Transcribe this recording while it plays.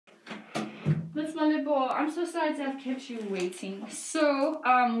That's my little. I'm so sorry to have kept you waiting. So,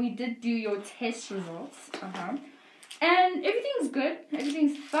 we did do your test results. And everything's good.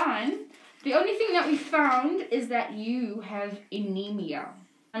 Everything's fine. The only thing that we found is that you have anemia.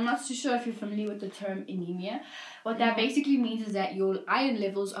 I'm not too sure if you're familiar with the term anemia. What that basically means is that your iron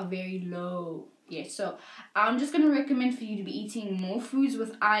levels are very low. Yeah, so I'm just going to recommend for you to be eating more foods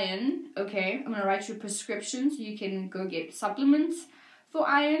with iron, okay? I'm going to write you a prescription so you can go get supplements for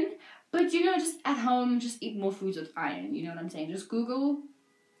iron. But, just at home, just eat more foods with iron. You know what I'm saying? Just Google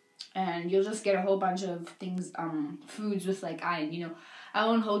and you'll just get a whole bunch of things, foods with, like, iron, I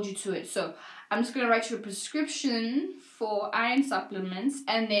won't hold you to it. So I'm just going to write you a prescription for iron supplements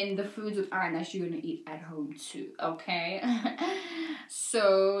and then the foods with iron that you're going to eat at home too, okay?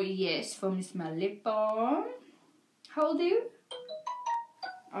 So, yes, for Miss Malipo. How old are you?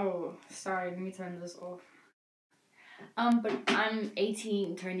 Oh, sorry, let me turn this off. But I'm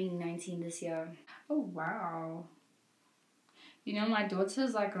 18, turning 19 this year. Oh, wow. My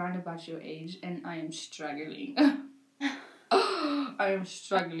daughter's like around about your age and I am struggling. I am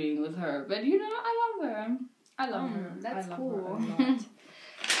struggling with her, but I love her. I love her. That's cool. Her a lot.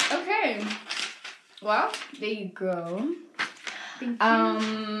 Okay. Well, there you go. Thank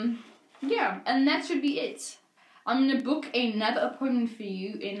you. Yeah, and that should be it. I'm gonna book another appointment for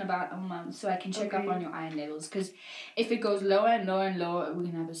you in about a month so I can check up on your iron levels. Because if it goes lower and lower and lower, we're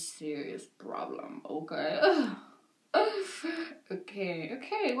gonna have a serious problem. Okay.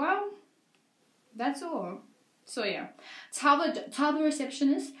 Okay. Well, that's all. So yeah, tell the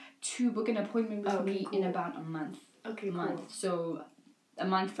receptionist to book an appointment with me in about a month. Okay, Cool. So a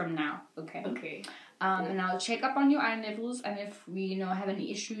month from now. Okay. Okay. And I'll check up on your iron levels, and if we have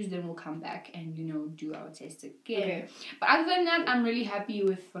any issues, then we'll come back and do our test again. Okay. But other than that, I'm really happy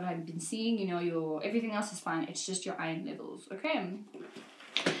with what I've been seeing. Your everything else is fine. It's just your iron levels. Okay.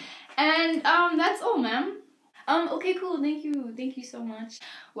 And that's all, ma'am. Okay, cool. Thank you so much.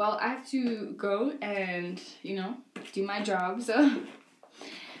 Well, I have to go and do my job. So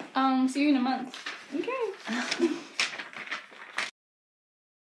see you in a month. Okay.